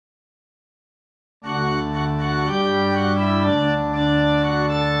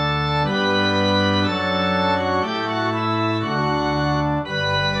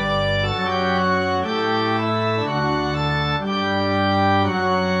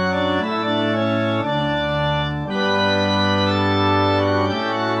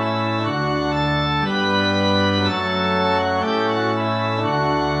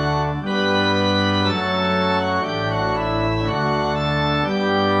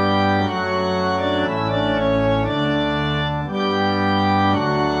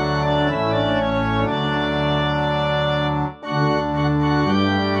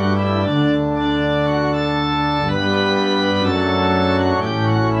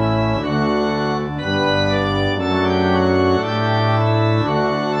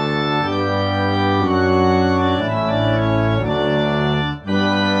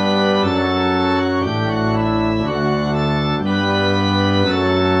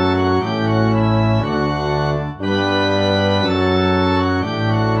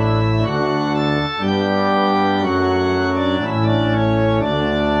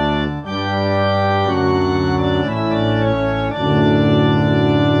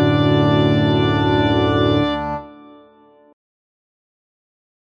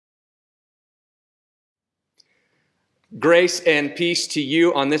Grace and peace to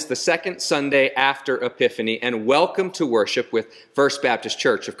you on this, the second Sunday after Epiphany, and welcome to worship with First Baptist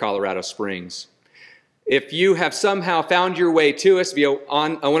Church of Colorado Springs. If you have somehow found your way to us via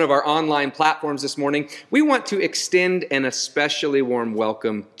one of our online platforms this morning, we want to extend an especially warm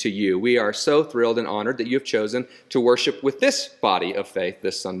welcome to you. We are so thrilled and honored that you have chosen to worship with this body of faith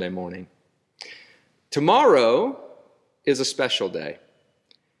this Sunday morning. Tomorrow is a special day,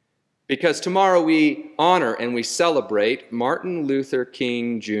 because tomorrow we honor and we celebrate Martin Luther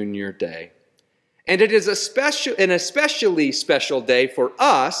King Jr. Day. And it is an especially special day for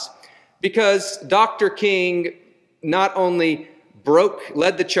us because Dr. King not only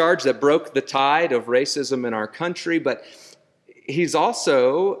led the charge that broke the tide of racism in our country, but he's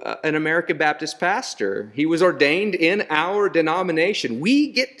also an American Baptist pastor. He was ordained in our denomination.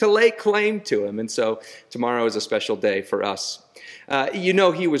 We get to lay claim to him, and so tomorrow is a special day for us. You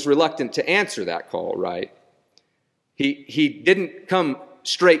know he was reluctant to answer that call, right? He didn't come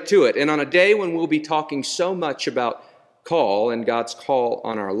straight to it. And on a day when we'll be talking so much about call and God's call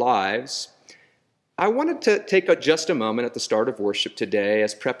on our lives, I wanted to take just a moment at the start of worship today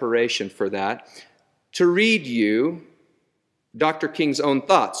as preparation for that to read you Dr. King's own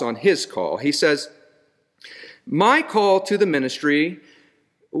thoughts on his call. He says, "My call to the ministry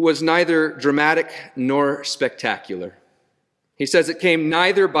was neither dramatic nor spectacular." He says it came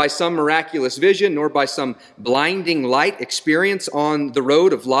neither by some miraculous vision nor by some blinding light experience on the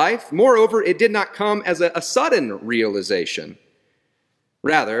road of life. Moreover, it did not come as a sudden realization.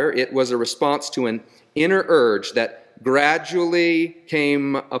 Rather, it was a response to an inner urge that gradually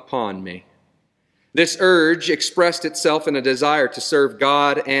came upon me. This urge expressed itself in a desire to serve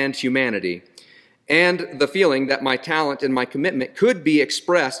God and humanity, and the feeling that my talent and my commitment could be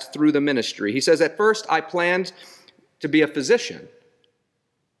expressed through the ministry. He says, at first I planned to be a physician.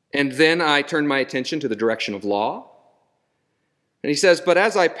 And then I turned my attention to the direction of law. And he says, but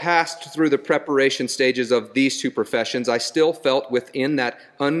as I passed through the preparation stages of these two professions, I still felt within that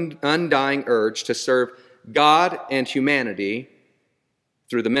undying urge to serve God and humanity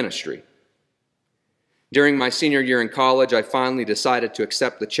through the ministry. During my senior year in college, I finally decided to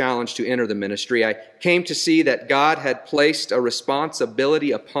accept the challenge to enter the ministry. I came to see that God had placed a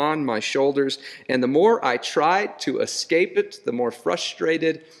responsibility upon my shoulders, and the more I tried to escape it, the more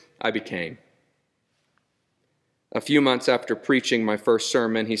frustrated I became. A few months after preaching my first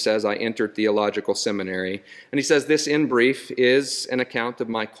sermon, he says, I entered theological seminary. And he says, this in brief is an account of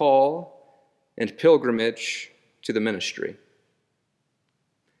my call and pilgrimage to the ministry.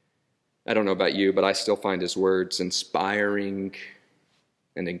 I don't know about you, but I still find his words inspiring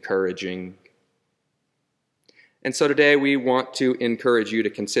and encouraging. And so today we want to encourage you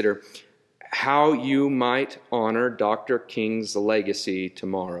to consider how you might honor Dr. King's legacy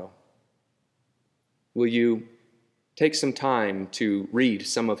tomorrow. Will you take some time to read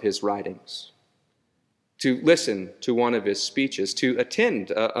some of his writings, to listen to one of his speeches, to attend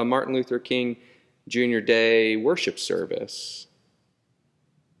a Martin Luther King Jr. Day worship service?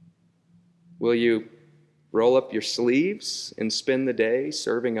 Will you roll up your sleeves and spend the day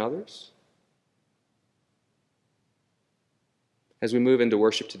serving others? As we move into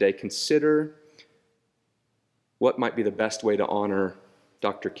worship today, consider what might be the best way to honor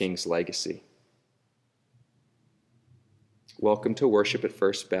Dr. King's legacy. Welcome to worship at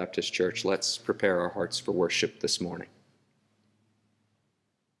First Baptist Church. Let's prepare our hearts for worship this morning.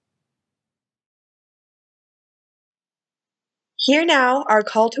 Hear now our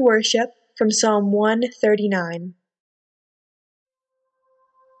call to worship from Psalm 139.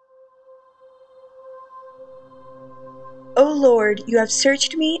 O Lord, you have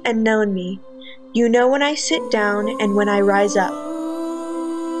searched me and known me. You know when I sit down and when I rise up.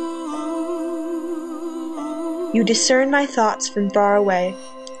 You discern my thoughts from far away.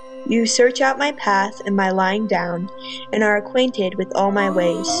 You search out my path and my lying down, and are acquainted with all my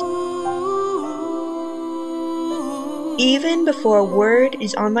ways. Even before a word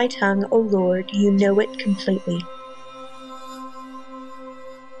is on my tongue, O Lord, you know it completely.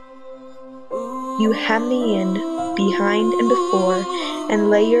 You hem me in, behind and before,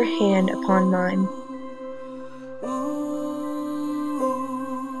 and lay your hand upon mine.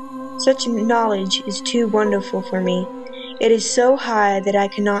 Such knowledge is too wonderful for me. It is so high that I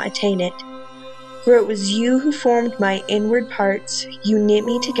cannot attain it. For it was you who formed my inward parts. You knit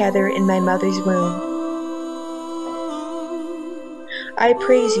me together in my mother's womb. I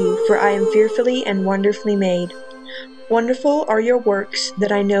praise you, for I am fearfully and wonderfully made. Wonderful are your works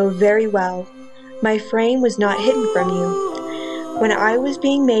that I know very well. My frame was not hidden from you. When I was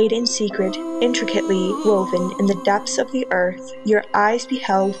being made in secret, intricately woven in the depths of the earth, your eyes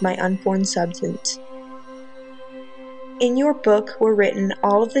beheld my unformed substance. In your book were written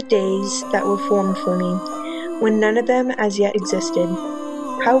all of the days that were formed for me, when none of them as yet existed.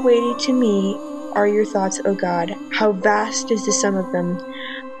 How weighty to me are your thoughts, O God! How vast is the sum of them!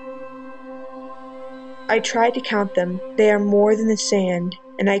 I tried to count them. They are more than the sand,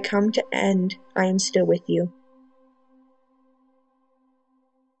 and I come to end. I am still with you.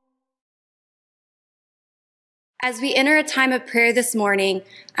 As we enter a time of prayer this morning,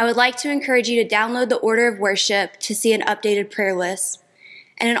 I would like to encourage you to download the order of worship to see an updated prayer list.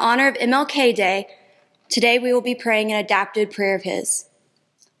 And in honor of MLK Day, today we will be praying an adapted prayer of his.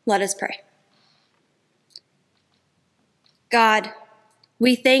 Let us pray. God,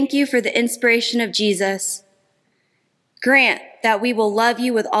 we thank you for the inspiration of Jesus. Grant that we will love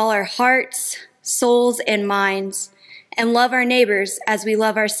you with all our hearts, souls, and minds, and love our neighbors as we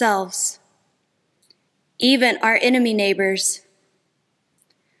love ourselves. Even our enemy neighbors,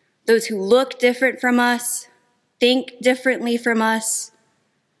 those who look different from us, think differently from us,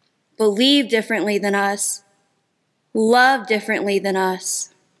 believe differently than us, love differently than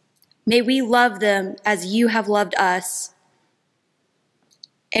us. May we love them as you have loved us.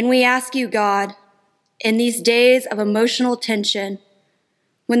 And we ask you, God, in these days of emotional tension,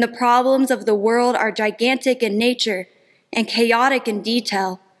 when the problems of the world are gigantic in nature and chaotic in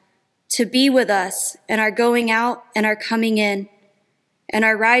detail, to be with us in our going out and our coming in, in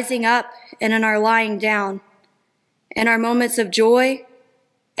our rising up and in our lying down, in our moments of joy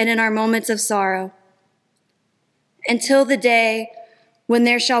and in our moments of sorrow. Until the day when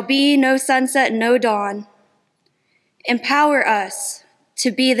there shall be no sunset and no dawn, empower us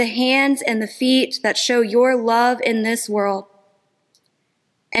to be the hands and the feet that show your love in this world,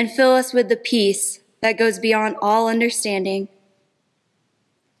 and fill us with the peace that goes beyond all understanding.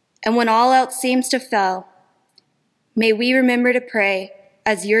 And when all else seems to fail, may we remember to pray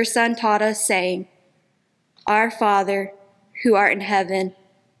as your Son taught us, saying, Our Father, who art in heaven,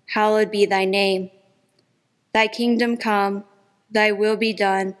 hallowed be thy name. Thy kingdom come, thy will be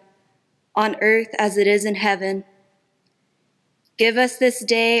done, on earth as it is in heaven. Give us this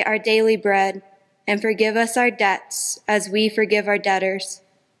day our daily bread, and forgive us our debts as we forgive our debtors.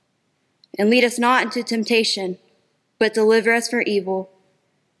 And lead us not into temptation, but deliver us from evil.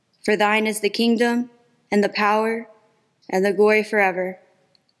 For thine is the kingdom, and the power, and the glory forever.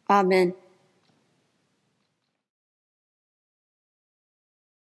 Amen.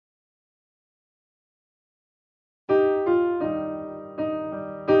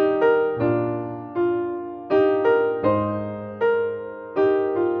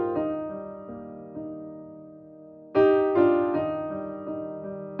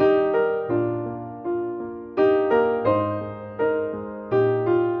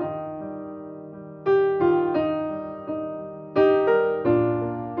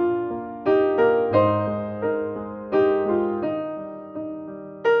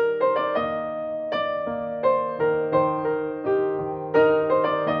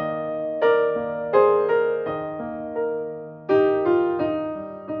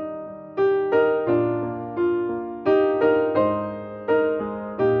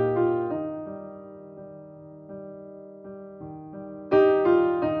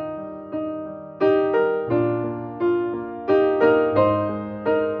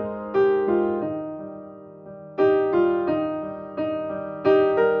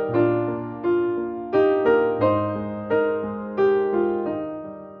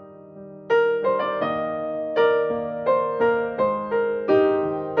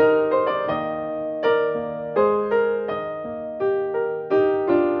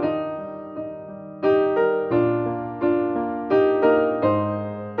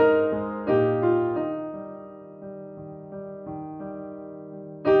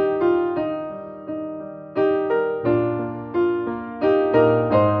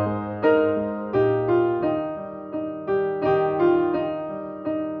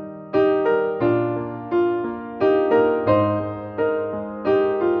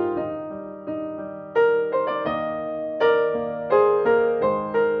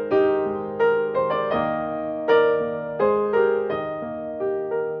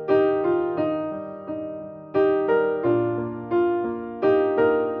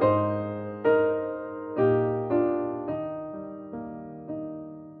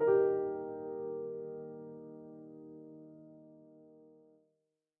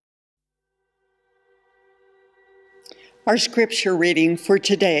 Our scripture reading for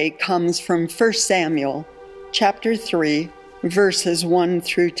today comes from 1 Samuel, chapter 3, verses 1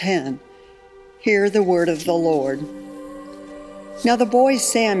 through 10. Hear the word of the Lord. Now the boy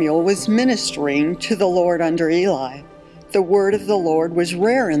Samuel was ministering to the Lord under Eli. The word of the Lord was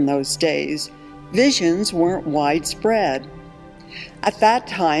rare in those days, Visions weren't widespread. At that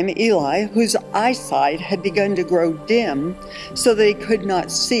time, Eli, whose eyesight had begun to grow dim so that he could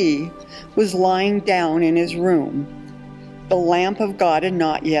not see, was lying down in his room. The lamp of God had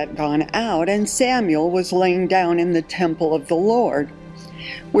not yet gone out, and Samuel was laying down in the temple of the Lord,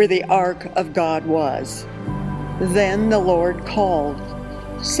 where the ark of God was. Then the Lord called,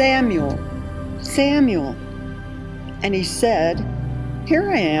 "Samuel, Samuel." And he said, "Here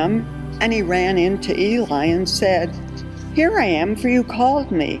I am." And he ran into Eli and said, "Here I am, for you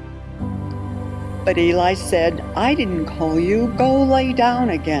called me." But Eli said, "I didn't call you. Go lay down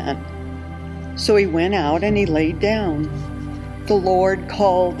again." So he went out and he laid down. The Lord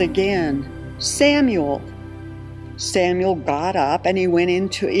called again, "Samuel." Samuel got up and he went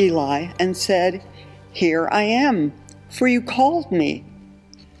into Eli and said, "Here I am, for you called me."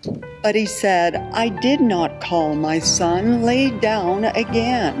 But he said, "I did not call, my son. Lay down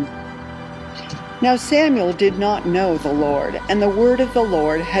again." Now Samuel did not know the Lord, and the word of the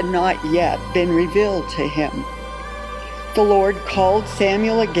Lord had not yet been revealed to him. The Lord called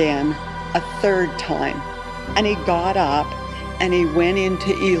Samuel again a third time, and he got up and he went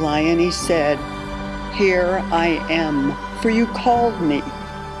into Eli and he said, "Here I am, for you called me."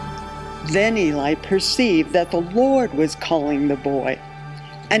 Then Eli perceived that the Lord was calling the boy,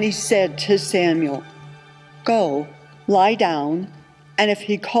 and he said to Samuel, "Go, lie down, and if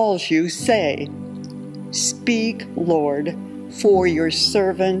he calls you, say, 'Speak, Lord, for your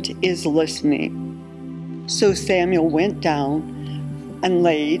servant is listening.'" So Samuel went down and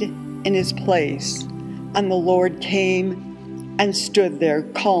laid in his place, and the Lord came and stood there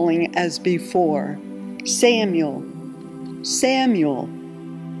calling as before, "Samuel, Samuel."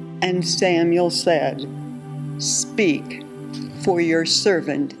 And Samuel said, "Speak, for your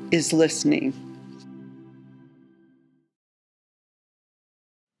servant is listening."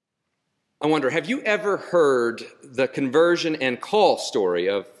 I wonder, have you ever heard the conversion and call story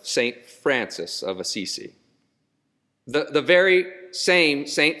of St. Francis of Assisi? The very same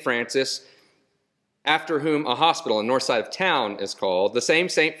St. Francis after whom a hospital on the north side of town is called, the same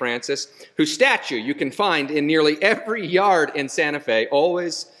St. Francis whose statue you can find in nearly every yard in Santa Fe,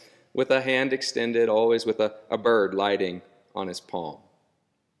 always with a hand extended, always with a bird lighting on his palm.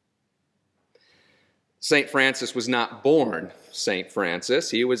 St. Francis was not born St. Francis.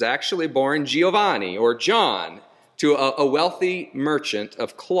 He was actually born Giovanni, or John, to a wealthy merchant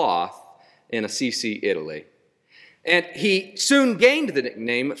of cloth in Assisi, Italy. And he soon gained the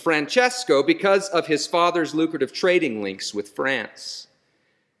nickname Francesco because of his father's lucrative trading links with France.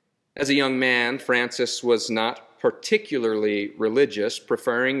 As a young man, Francis was not particularly religious,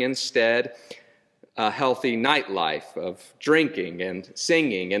 preferring instead a healthy nightlife of drinking and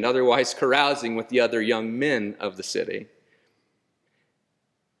singing and otherwise carousing with the other young men of the city.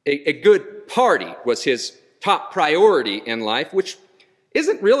 A good party was his top priority in life, which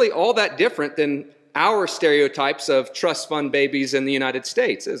isn't really all that different than our stereotypes of trust fund babies in the United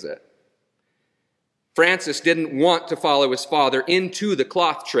States, is it? Francis didn't want to follow his father into the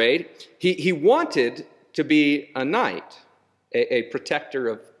cloth trade. He wanted to be a knight, a protector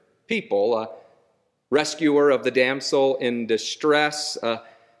of people, a rescuer of the damsel in distress.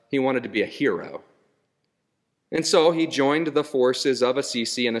 He wanted to be a hero. And so he joined the forces of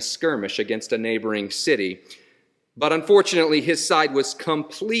Assisi in a skirmish against a neighboring city. But unfortunately, his side was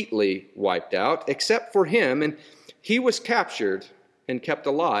completely wiped out, except for him, and he was captured and kept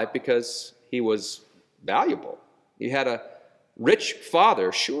alive because he was valuable. He had a rich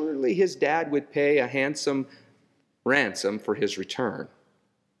father. Surely his dad would pay a handsome ransom for his return.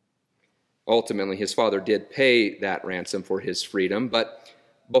 Ultimately, his father did pay that ransom for his freedom, but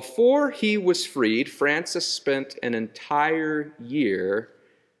before he was freed, Francis spent an entire year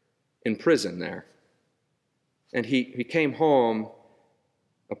in prison there. And he came home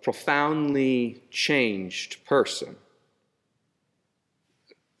a profoundly changed person.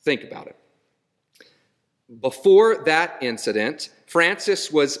 Think about it. Before that incident, Francis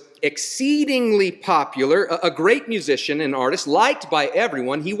was exceedingly popular, a great musician and artist, liked by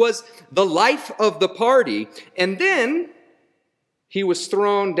everyone. He was the life of the party. And then he was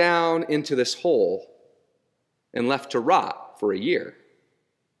thrown down into this hole and left to rot for a year.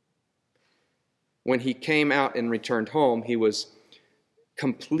 When he came out and returned home, he was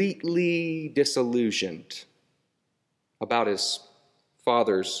completely disillusioned about his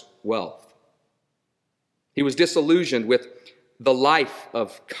father's wealth. He was disillusioned with the life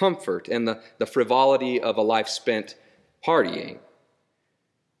of comfort and the frivolity of a life spent partying.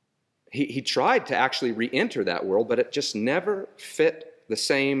 He tried to actually re-enter that world, but it just never fit the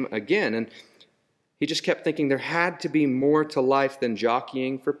same again. And he just kept thinking there had to be more to life than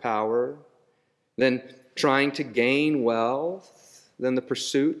jockeying for power, than trying to gain wealth, than the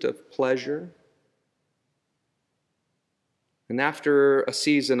pursuit of pleasure. And after a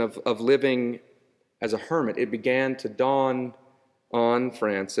season of living as a hermit, it began to dawn on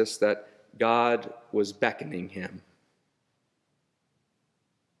Francis that God was beckoning him.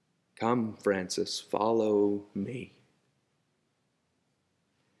 Come, Francis, follow me.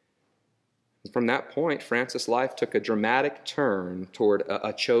 And from that point, Francis' life took a dramatic turn toward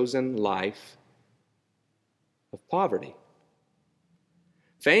a chosen life of poverty.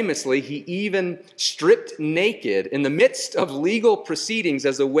 Famously, he even stripped naked in the midst of legal proceedings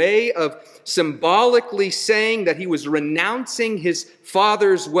as a way of symbolically saying that he was renouncing his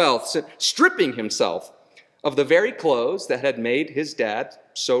father's wealth, stripping himself of the very clothes that had made his dad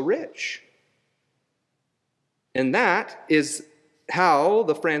so rich. And that is how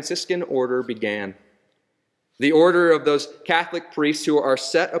the Franciscan order began. The order of those Catholic priests who are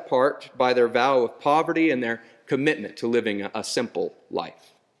set apart by their vow of poverty and their commitment to living a simple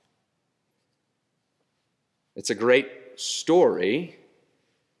life. It's a great story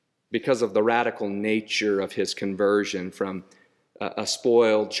because of the radical nature of his conversion from a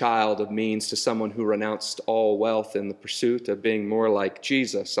spoiled child of means to someone who renounced all wealth in the pursuit of being more like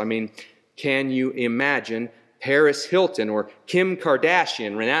Jesus. I mean, can you imagine Paris Hilton or Kim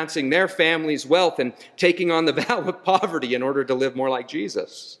Kardashian renouncing their family's wealth and taking on the vow of poverty in order to live more like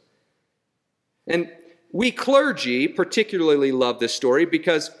Jesus? And we clergy particularly love this story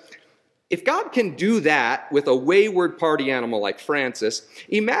because if God can do that with a wayward party animal like Francis,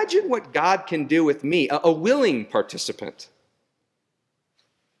 imagine what God can do with me, a willing participant.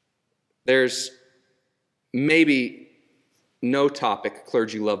 There's maybe no topic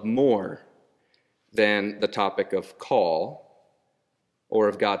clergy love more than the topic of call, or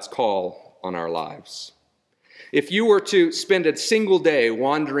of God's call on our lives. If you were to spend a single day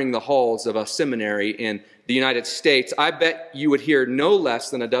wandering the halls of a seminary in the United States, I bet you would hear no less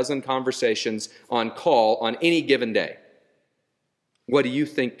than a dozen conversations on call on any given day. What do you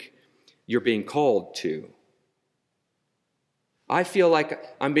think you're being called to? I feel like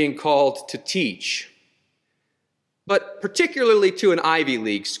I'm being called to teach, but particularly to an Ivy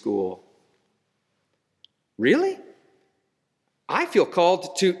League school. Really? I feel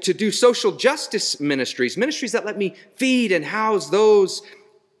called to do social justice ministries that let me feed and house those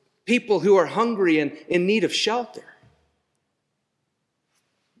people who are hungry and in need of shelter.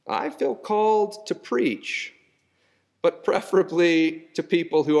 I feel called to preach, but preferably to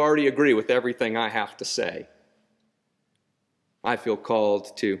people who already agree with everything I have to say. I feel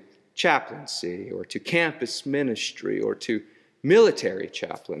called to chaplaincy or to campus ministry or to military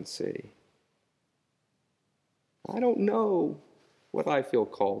chaplaincy. I don't know what I feel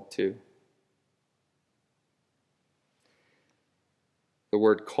called to. The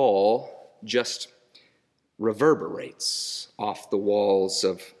word call just reverberates off the walls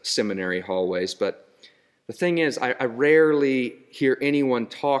of seminary hallways, but the thing is, I rarely hear anyone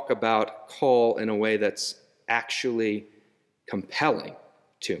talk about call in a way that's actually compelling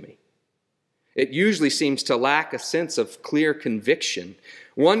to me. It usually seems to lack a sense of clear conviction.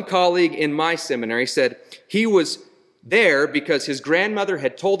 One colleague in my seminary said he was there because his grandmother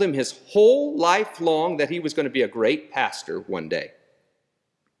had told him his whole life long that he was going to be a great pastor one day.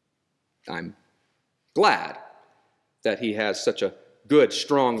 I'm glad that he has such a good,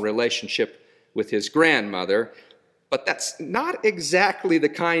 strong relationship with his grandmother, but that's not exactly the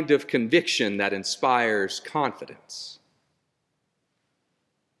kind of conviction that inspires confidence.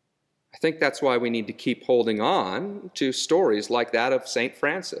 I think that's why we need to keep holding on to stories like that of St.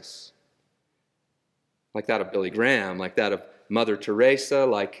 Francis, like that of Billy Graham, like that of Mother Teresa,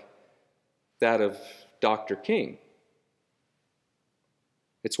 like that of Dr. King.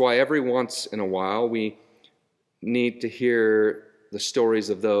 It's why every once in a while we need to hear the stories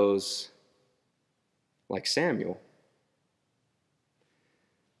of those like Samuel.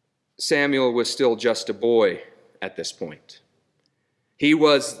 Samuel was still just a boy at this point. He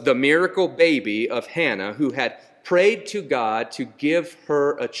was the miracle baby of Hannah who had prayed to God to give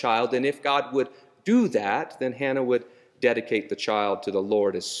her a child, and if God would do that, then Hannah would dedicate the child to the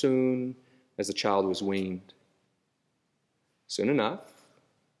Lord as soon as the child was weaned. Soon enough,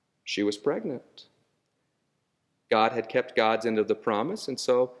 she was pregnant. God had kept God's end of the promise, and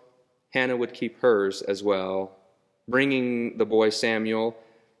so Hannah would keep hers as well, bringing the boy Samuel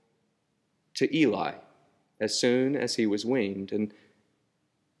to Eli as soon as he was weaned. And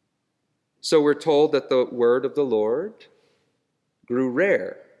so we're told that the word of the Lord grew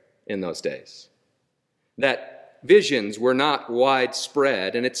rare in those days, that visions were not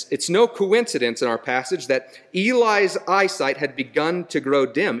widespread. And it's no coincidence in our passage that Eli's eyesight had begun to grow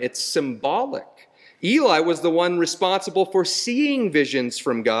dim. It's symbolic. Eli was the one responsible for seeing visions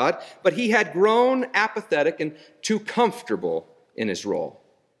from God, but he had grown apathetic and too comfortable in his role.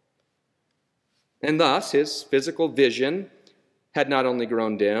 And thus, his physical vision had not only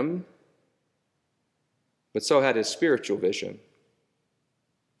grown dim, but so had his spiritual vision.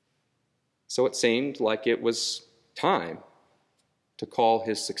 So it seemed like it was time to call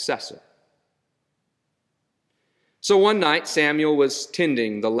his successor. So one night, Samuel was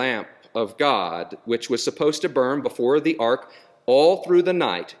tending the lamp of God, which was supposed to burn before the ark all through the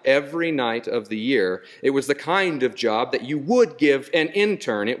night, every night of the year. It was the kind of job that you would give an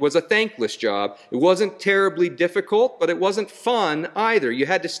intern. It was a thankless job. It wasn't terribly difficult, but it wasn't fun either. You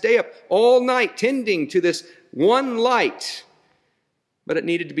had to stay up all night tending to this one light, but it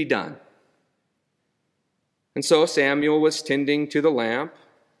needed to be done. And so Samuel was tending to the lamp,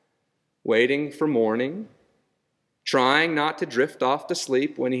 waiting for morning, trying not to drift off to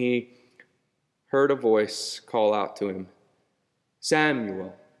sleep when he heard a voice call out to him,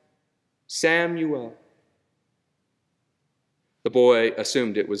 "Samuel, Samuel." The boy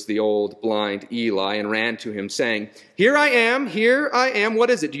assumed it was the old blind Eli and ran to him saying, here I am. What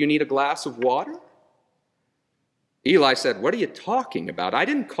is it? Do you need a glass of water?" Eli said, "What are you talking about? I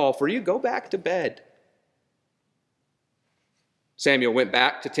didn't call for you. Go back to bed." Samuel went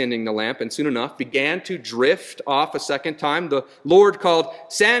back to tending the lamp and soon enough began to drift off a second time. The Lord called,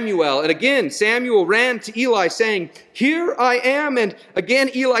 "Samuel." And again, Samuel ran to Eli saying, "Here I am." And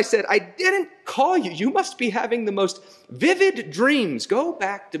again, Eli said, "I didn't call you. You must be having the most vivid dreams. Go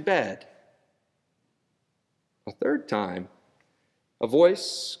back to bed." A third time, a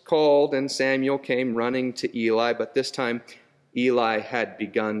voice called and Samuel came running to Eli, but this time Eli had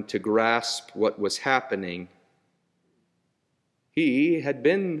begun to grasp what was happening. He had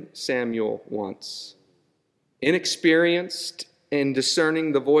been Samuel once, inexperienced in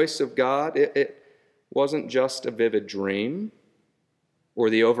discerning the voice of God. It wasn't just a vivid dream or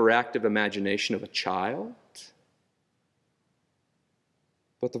the overactive imagination of a child,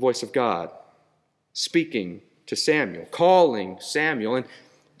 but the voice of God speaking to Samuel, calling Samuel, and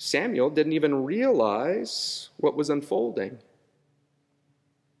Samuel didn't even realize what was unfolding.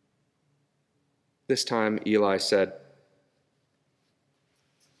 This time Eli said,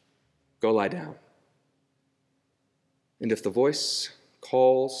 "Go lie down. And if the voice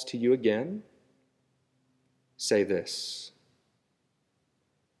calls to you again, say this,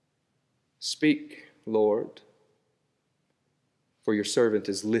 'Speak, Lord, for your servant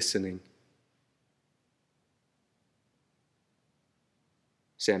is listening.'"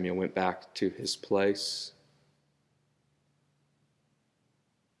 Samuel went back to his place.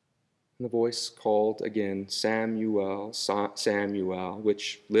 And the voice called again, "Samuel, Samuel,"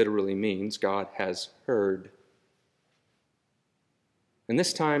 which literally means God has heard. And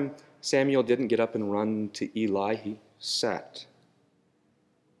this time, Samuel didn't get up and run to Eli. He sat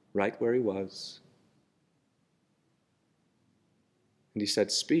right where he was. And he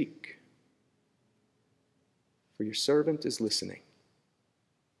said, "Speak, for your servant is listening."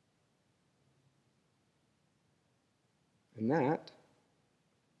 And that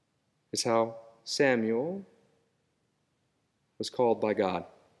is how Samuel was called by God.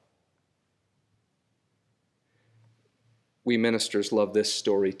 We ministers love this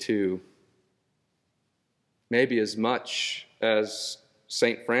story too. Maybe as much as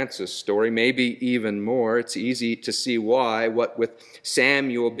St. Francis' story, maybe even more. It's easy to see why, what with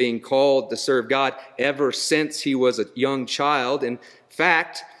Samuel being called to serve God ever since he was a young child. In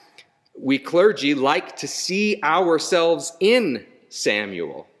fact, we clergy like to see ourselves in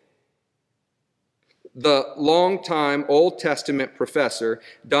Samuel. The longtime Old Testament professor,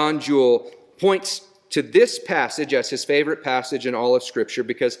 Don Jewell, points to this passage as his favorite passage in all of Scripture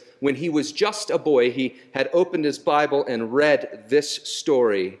because when he was just a boy, he had opened his Bible and read this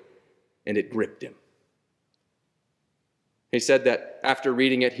story, and it gripped him. He said that after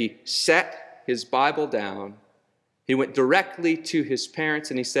reading it, he set his Bible down, he went directly to his parents,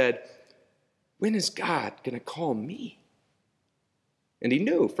 and he said, "When is God going to call me?" And he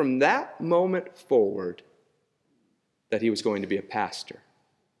knew from that moment forward that he was going to be a pastor.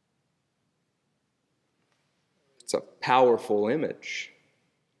 It's a powerful image.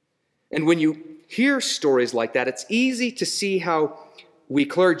 And when you hear stories like that, it's easy to see how we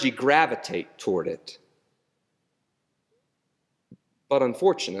clergy gravitate toward it. But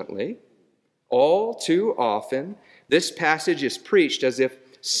unfortunately, all too often, this passage is preached as if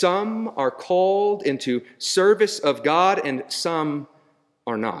some are called into service of God and some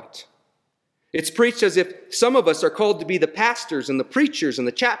are not. It's preached as if some of us are called to be the pastors and the preachers and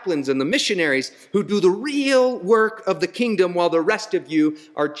the chaplains and the missionaries who do the real work of the kingdom, while the rest of you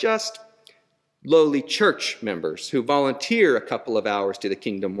are just lowly church members who volunteer a couple of hours to the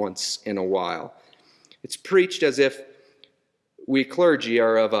kingdom once in a while. It's preached as if we clergy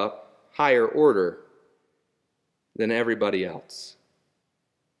are of a higher order than everybody else.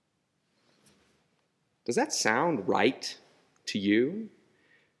 Does that sound right to you?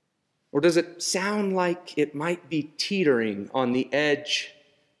 Or does it sound like it might be teetering on the edge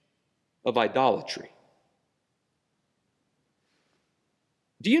of idolatry?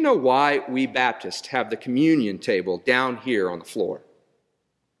 Do you know why we Baptists have the communion table down here on the floor?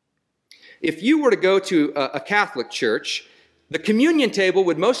 If you were to go to a Catholic church, the communion table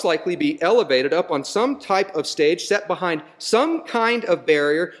would most likely be elevated up on some type of stage set behind some kind of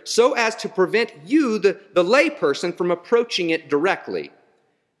barrier so as to prevent you, the layperson, from approaching it directly.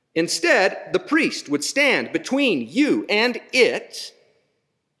 Instead, the priest would stand between you and it,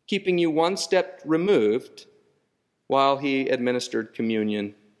 keeping you one step removed while he administered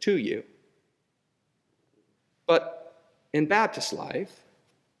communion to you. But in Baptist life,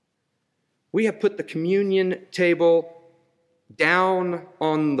 we have put the communion table down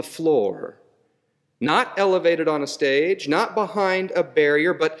on the floor, not elevated on a stage, not behind a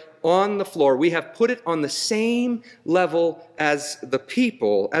barrier, but on the floor. We have put it on the same level as the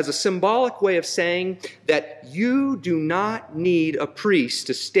people, as a symbolic way of saying that you do not need a priest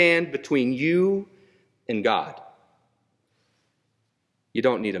to stand between you and God. You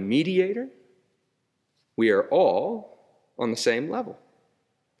don't need a mediator. We are all on the same level.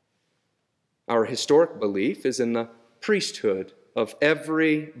 Our historic belief is in the priesthood of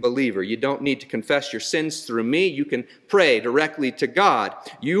every believer. You don't need to confess your sins through me. You can pray directly to God.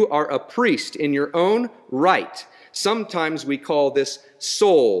 You are a priest in your own right. Sometimes we call this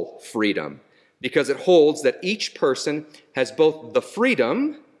soul freedom because it holds that each person has both the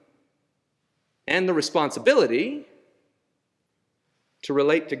freedom and the responsibility to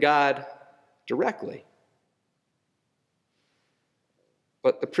relate to God directly.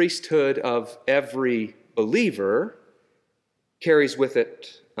 But the priesthood of every believer carries with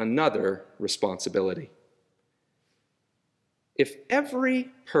it another responsibility. If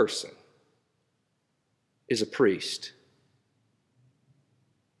every person is a priest,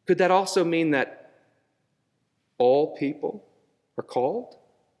 could that also mean that all people are called?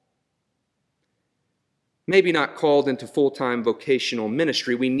 Maybe not called into full-time vocational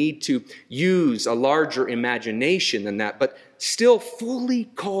ministry. We need to use a larger imagination than that, but still fully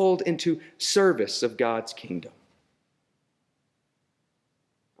called into service of God's kingdom.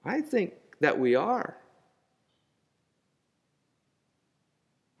 I think that we are.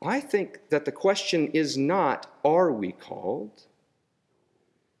 I think that the question is not, are we called?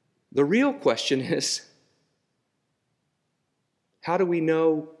 The real question is, how do we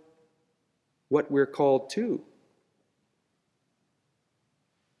know what we're called to?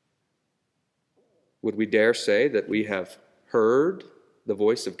 Would we dare say that we have heard the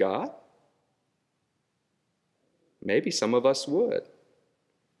voice of God? Maybe some of us would.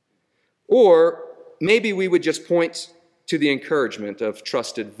 Or maybe we would just point to the encouragement of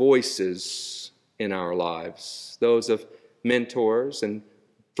trusted voices in our lives, those of mentors and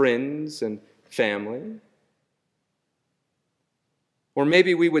friends and family. Or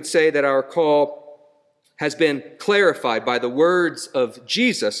maybe we would say that our call has been clarified by the words of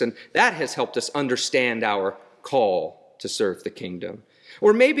Jesus, and that has helped us understand our call to serve the kingdom.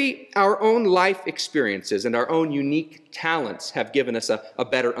 Or maybe our own life experiences and our own unique talents have given us a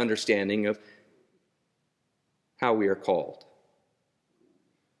better understanding of how we are called.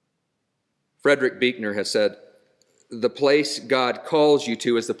 Frederick Buechner has said, "The place God calls you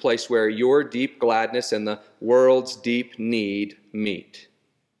to is the place where your deep gladness and the world's deep need meet."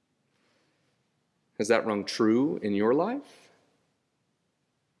 Has that rung true in your life?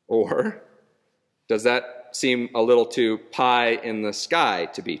 Or does that seem a little too pie in the sky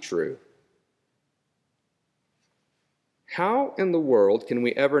to be true? How in the world can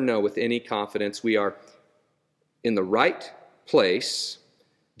we ever know with any confidence we are in the right place,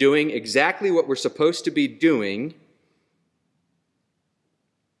 doing exactly what we're supposed to be doing,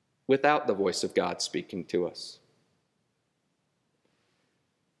 without the voice of God speaking to us?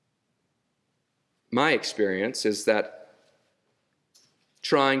 My experience is that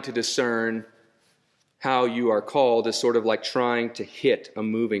trying to discern how you are called is sort of like trying to hit a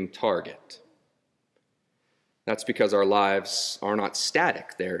moving target. That's because our lives are not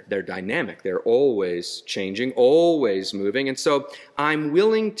static. They're dynamic. They're always changing, always moving. And so I'm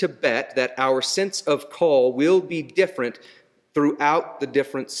willing to bet that our sense of call will be different throughout the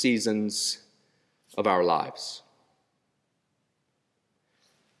different seasons of our lives.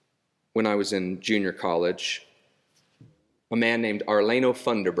 When I was in junior college, a man named Arleno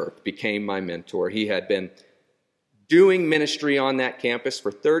Funderburk became my mentor. He had been doing ministry on that campus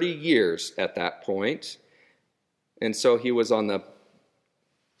for 30 years at that point, and so he was on the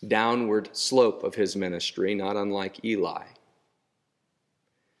downward slope of his ministry, not unlike Eli.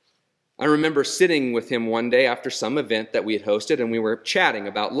 I remember sitting with him one day after some event that we had hosted, and we were chatting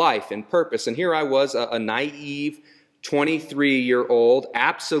about life and purpose, and here I was, a naive 23-year-old,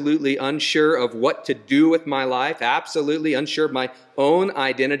 absolutely unsure of what to do with my life, absolutely unsure of my own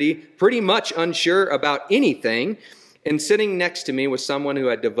identity, pretty much unsure about anything. And sitting next to me was someone who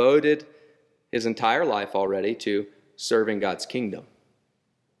had devoted his entire life already to serving God's kingdom.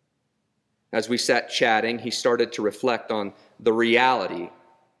 As we sat chatting, he started to reflect on the reality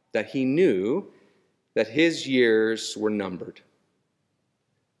that he knew that his years were numbered,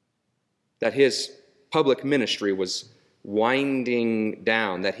 that his public ministry was winding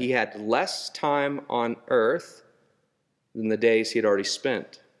down, that he had less time on earth than the days he had already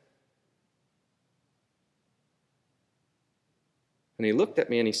spent. And he looked at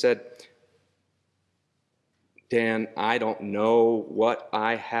me and he said, Dan, I don't know what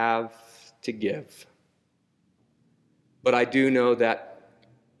I have to give, but I do know that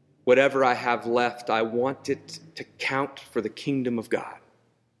whatever I have left, I want it to count for the kingdom of God.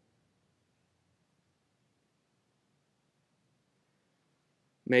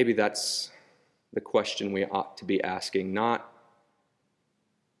 Maybe that's the question we ought to be asking, not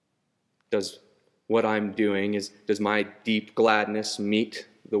does what I'm doing, does my deep gladness meet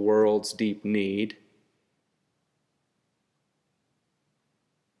the world's deep need?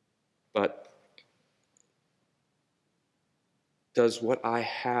 But does what I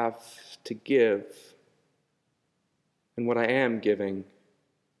have to give and what I am giving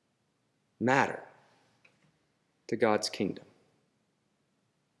matter to God's kingdom?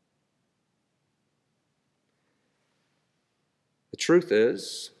 The truth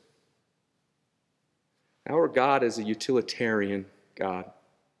is, our God is a utilitarian God.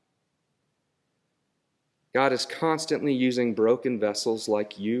 God is constantly using broken vessels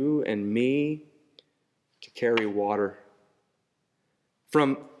like you and me to carry water.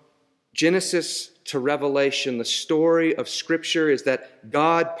 From Genesis to Revelation, the story of Scripture is that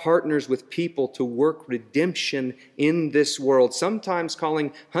God partners with people to work redemption in this world, sometimes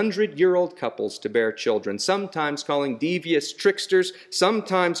calling 100-year-old couples to bear children, sometimes calling devious tricksters,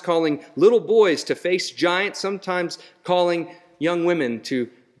 sometimes calling little boys to face giants, sometimes calling young women to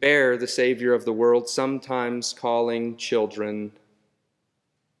bear the Savior of the world, sometimes calling children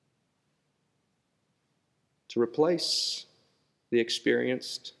to replace the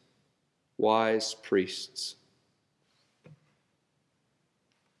experienced wise priests.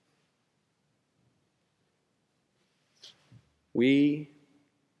 We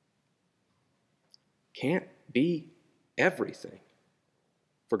can't be everything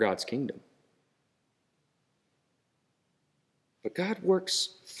for God's kingdom. But God works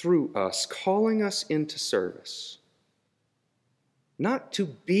through us, calling us into service. Not to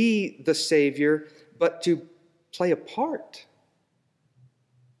be the Savior, but to play a part.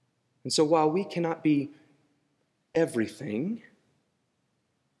 And so while we cannot be everything,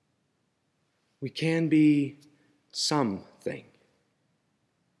 we can be something.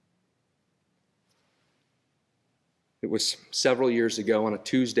 It was several years ago on a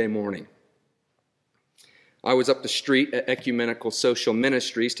Tuesday morning. I was up the street at Ecumenical Social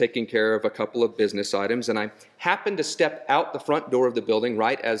Ministries taking care of a couple of business items, and I happened to step out the front door of the building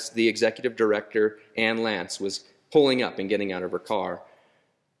right as the executive director, Ann Lance, was pulling up and getting out of her car.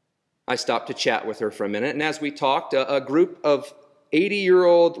 I stopped to chat with her for a minute, and as we talked, a group of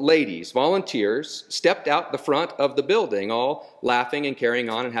 80-year-old ladies, volunteers, stepped out the front of the building, all laughing and carrying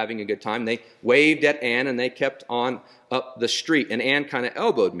on and having a good time. They waved at Ann, and they kept on up the street, and Ann kind of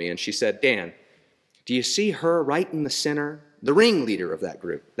elbowed me, and she said, Dan, do you see her right in the center? The ringleader of that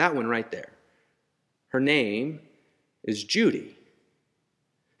group, that one right there. Her name is Judy.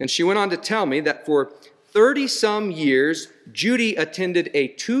 And she went on to tell me that for 30-some years, Judy attended a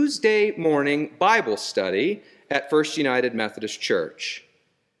Tuesday morning Bible study at First United Methodist Church.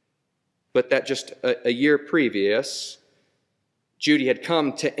 But that just a year previous, Judy had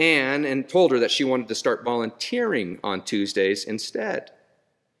come to Ann and told her that she wanted to start volunteering on Tuesdays instead.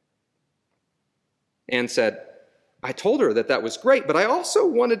 Ann said, I told her that that was great, but I also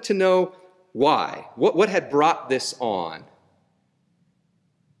wanted to know why. What had brought this on?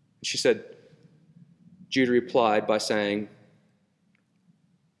 She said, Judy replied by saying,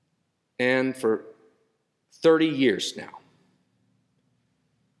 and for 30 years now,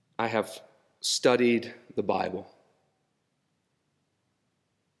 I have studied the Bible.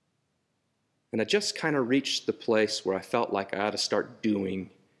 And I just kind of reached the place where I felt like I ought to start doing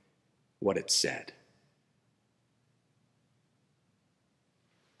what it said.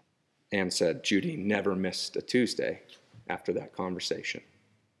 Anne said Judy never missed a Tuesday after that conversation.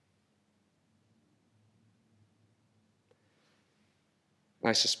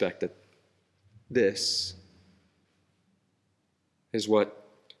 I suspect that this is what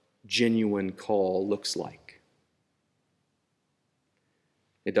genuine call looks like.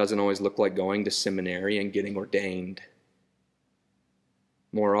 It doesn't always look like going to seminary and getting ordained.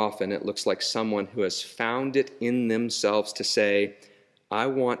 More often, it looks like someone who has found it in themselves to say, I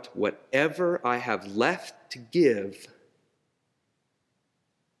want whatever I have left to give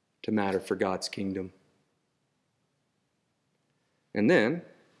to matter for God's kingdom. And then,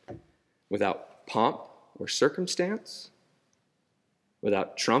 without pomp or circumstance,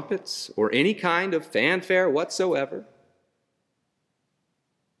 without trumpets or any kind of fanfare whatsoever,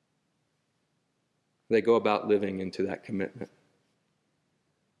 they go about living into that commitment.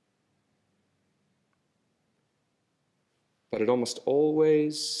 But it almost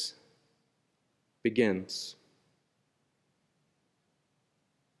always begins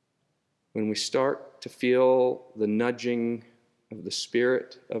when we start to feel the nudging of the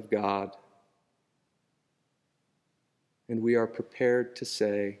Spirit of God, and we are prepared to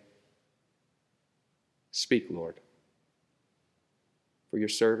say, Speak, Lord, for your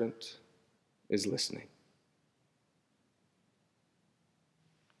servant is listening.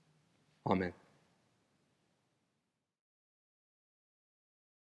 Amen.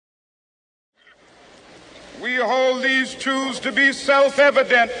 We hold these truths to be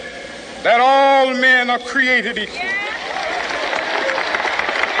self-evident, that all men are created equal.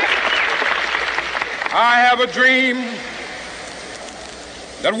 I have a dream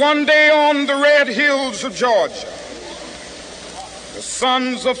that one day on the red hills of Georgia, the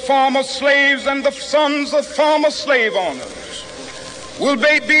sons of former slaves and the sons of former slave owners will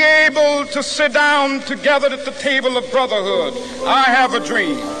be able to sit down together at the table of brotherhood. I have a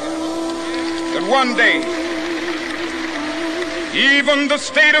dream that one day, even the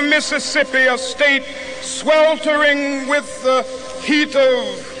state of Mississippi, a state sweltering with the heat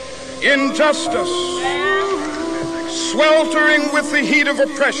of injustice, sweltering with the heat of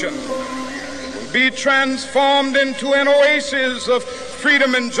oppression, will be transformed into an oasis of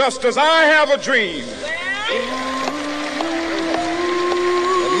freedom and justice. I have a dream that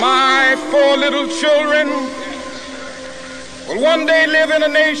my 4 little children will one day live in a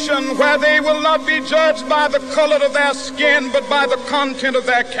nation where they will not be judged by the color of their skin, but by the content of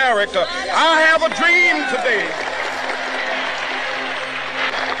their character. I have a dream today.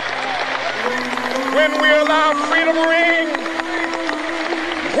 When we allow freedom to ring,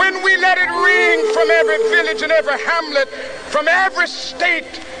 when we let it ring from every village and every hamlet, from every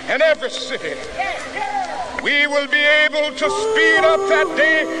state and every city, we will be able to speed up that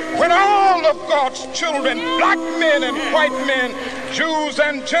day when all of God's children, black men and white men, Jews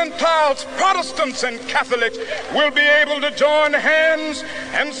and Gentiles, Protestants and Catholics, will be able to join hands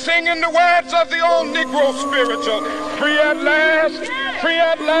and sing in the words of the old Negro spiritual, free at last, free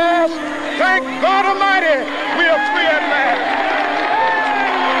at last. Thank God Almighty, we are free at last.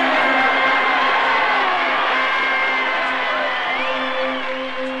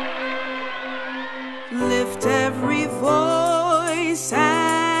 Lift every voice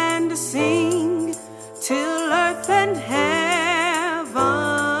and sing till earth and heaven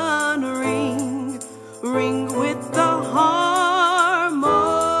ring, ring with the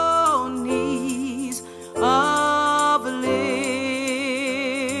harmonies of liberty.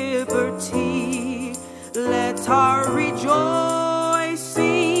 Let our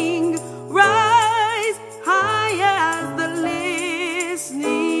rejoicing rise high as the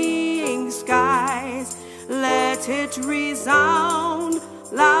listening skies. Let it resound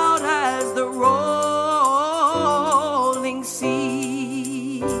loud as the rolling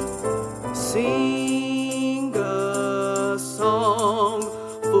sea. Sing a song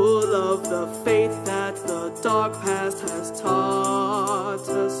full of the faith that the dark past has taught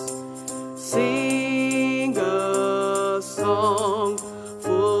us. Sing a song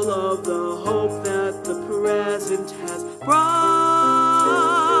full of the hope that the present has brought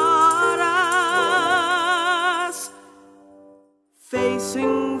us.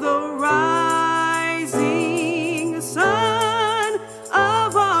 Facing the rising sun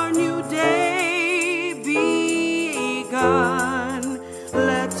of our new day begun,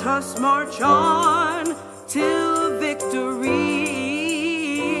 let us march on till victory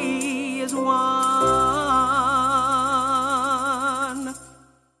is won.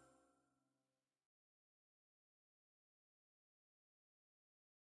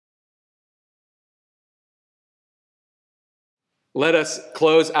 Let us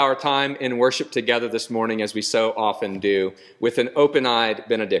close our time in worship together this morning, as we so often do, with an open-eyed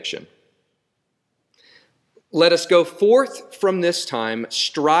benediction. Let us go forth from this time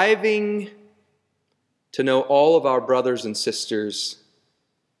striving to know all of our brothers and sisters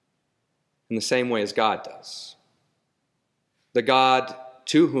in the same way as God does. The God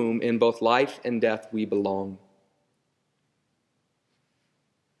to whom in both life and death we belong.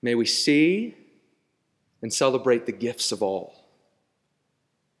 May we see and celebrate the gifts of all.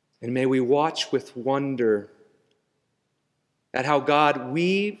 And may we watch with wonder at how God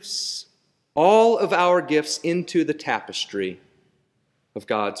weaves all of our gifts into the tapestry of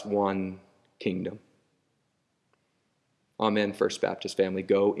God's one kingdom. Amen, First Baptist family.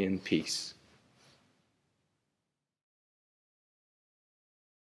 Go in peace.